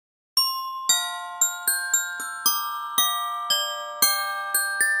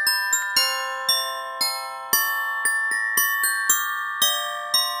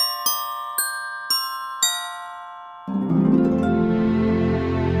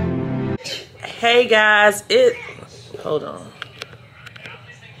Hey guys, hold on.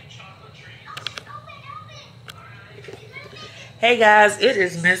 Hey guys, it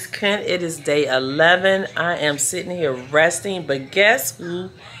is Miss Kent. It is day 11. I am sitting here resting, but guess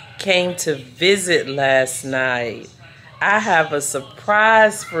who came to visit last night? I have a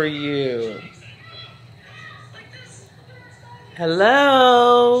surprise for you.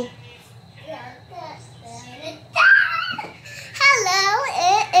 Hello. Hello,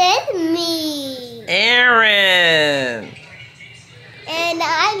 it is me. ERIN. And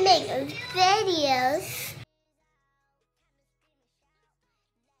I make videos.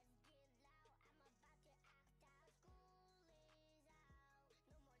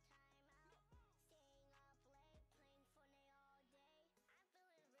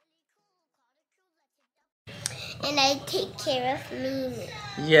 And I take care of Mimi.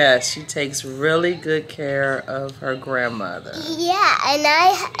 Yes, she takes really good care of her grandmother. Yeah, and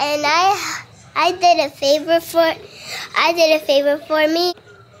I did a favor for me.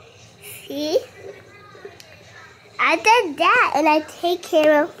 See? I did that, and I take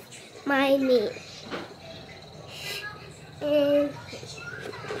care of my niece.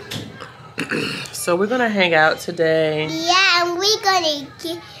 So we're gonna hang out today. Yeah, and we're gonna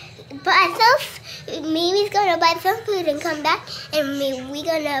buy some. Mimi's gonna buy some food and come back, and we're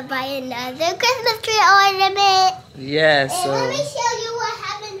gonna buy another Christmas tree ornament. Yes. And let me show you what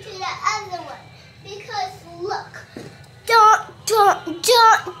happened to the other one. Because look, don't,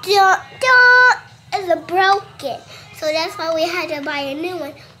 it's broken. So that's why we had to buy a new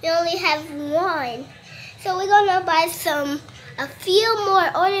one. We only have one. So we're gonna buy a few more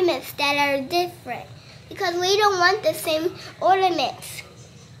ornaments that are different. Because we don't want the same ornaments.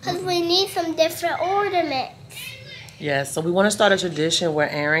 Because we need some different ornaments. Yeah, so we want to start a tradition where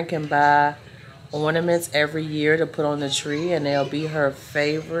ERIN can buy ornaments every year to put on the tree, and they'll be her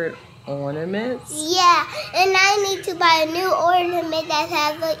favorite ornaments. Yeah, and I need to buy a new ornament that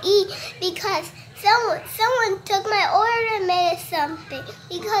has an E because someone took my ornament or something.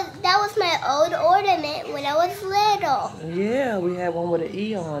 Because that was my old ornament when I was little. Yeah, we had one with an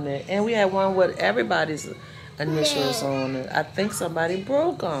E on it, and we had one with everybody's initials on it. I think somebody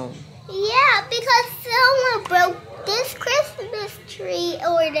broke them. Yeah, because someone broke this Christmas tree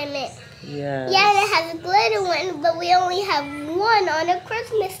ornament. Yeah. Yeah, and it has a glitter one, but we only have one on a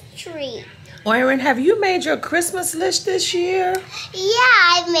Christmas tree. ERIN, have you made your Christmas list this year? Yeah,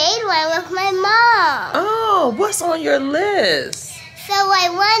 I made one with my mom. Oh, what's on your list? So I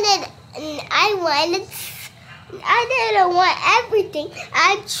didn't want everything.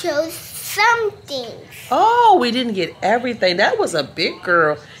 I chose some things. Oh, we didn't get everything. That was a big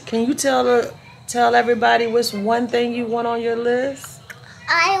girl. Can you tell everybody what's one thing you want on your list?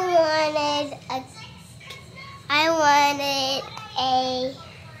 I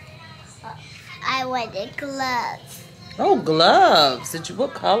wanted gloves. Oh, gloves.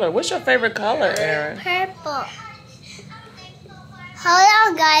 What color? What's your favorite color, ERIN? Purple. Hold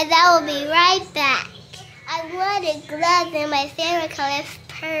on, guys. I will be right back. I wanted gloves, and my favorite color is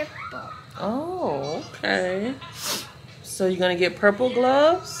purple. Oh, okay. So you're going to get purple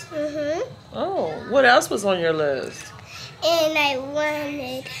gloves? Mm-hmm. Oh, what else was on your list? And I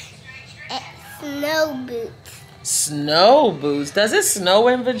wanted snow boots. Snow boots? Does it snow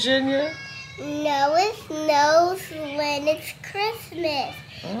in Virginia? No, it snows when it's Christmas.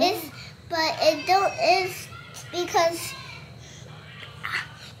 Oh. But it don't is because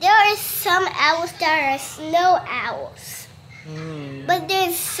there are some owls that are snow owls. But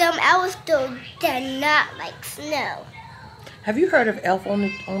there's some owls that are not like snow. Have you heard of Elf on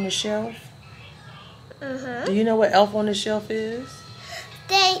the Shelf? Mm-hmm. Do you know what Elf on the Shelf is?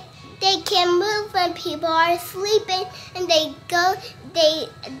 They can move when people are sleeping, and they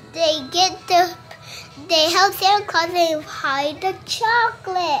help Santa Claus and hide the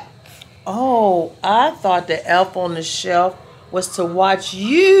chocolate. Oh, I thought the Elf on the Shelf was to watch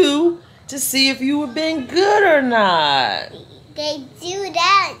you to see if you were being good or not. They do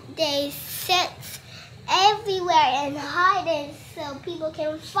that. They sit everywhere and hide it so people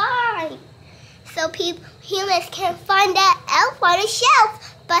can find. So humans can find that elf on the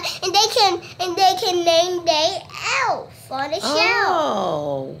shelf, and they can name their elf on the shelf.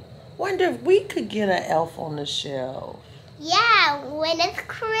 Oh, wonder if we could get an elf on the shelf. Yeah, when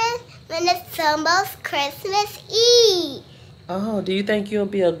it's almost Christmas Eve. Oh, do you think you'll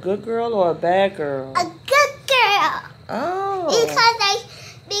be a good girl or a bad girl? A good girl. Oh.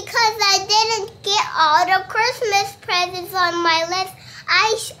 Because I didn't get all the Christmas presents on my list.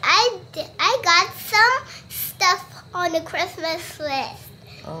 I got some stuff on the Christmas list.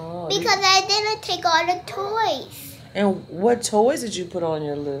 Oh. Because I didn't take all the toys. And what toys did you put on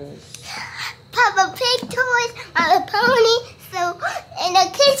your list? have a pig toys, a pony, so in a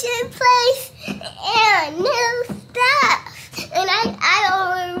kitchen place, and new stuff. And I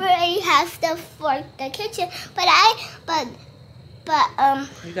already have stuff for the kitchen, but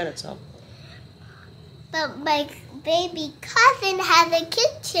you gotta talk. But my baby cousin has a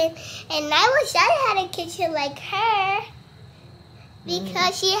kitchen, and I wish I had a kitchen like her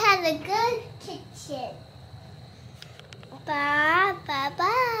because she has a good kitchen. Bye, bye,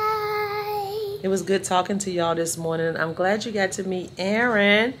 bye. It was good talking to y'all this morning. I'm glad you got to meet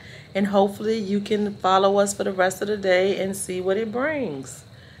Erin, and hopefully you can follow us for the rest of the day and see what it brings.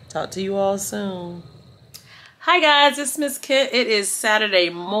 Talk to you all soon. Hi guys, it's Miss Kent. It is Saturday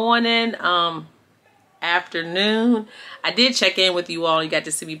morning, afternoon. I did check in with you all. You got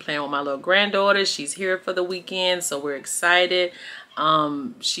to see me playing with my little granddaughter. She's here for the weekend, so we're excited.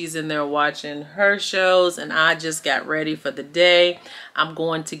 She's in there watching her shows, and I just got ready for the day. I'm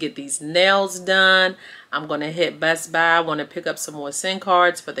going to get these nails done. I'm going to hit Best Buy. I want to pick up some more SIM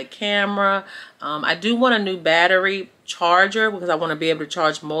cards for the camera. I do want a new battery charger because I want to be able to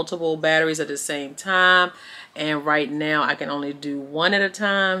charge multiple batteries at the same time. And right now I can only do one at a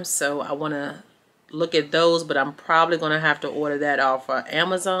time, so I want to look at those, but I'm probably going to have to order that off of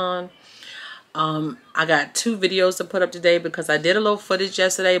Amazon. I got 2 videos to put up today because I did a little footage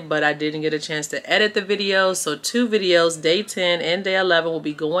yesterday, but I didn't get a chance to edit the videos. So 2 videos, day 10 and day 11, will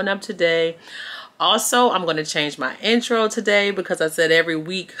be going up today. Also, I'm going to change my intro today because I said every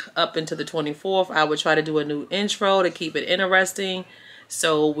week up until the 24th, I would try to do a new intro to keep it interesting.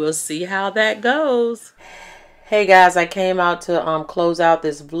 So we'll see how that goes. Hey guys, I came out to close out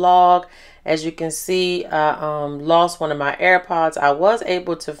this vlog. As you can see, I lost one of my AirPods. I was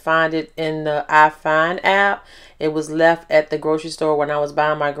able to find it in the iFind app. It was left at the grocery store when I was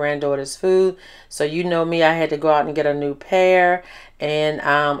buying my granddaughter's food. So you know me, I had to go out and get a new pair. And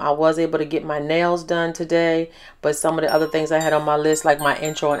I was able to get my nails done today. But some of the other things I had on my list, like my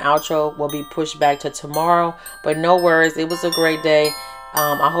intro and outro, will be pushed back to tomorrow. But no worries, it was a great day.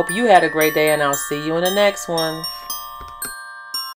 I hope you had a great day, and I'll see you in the next one.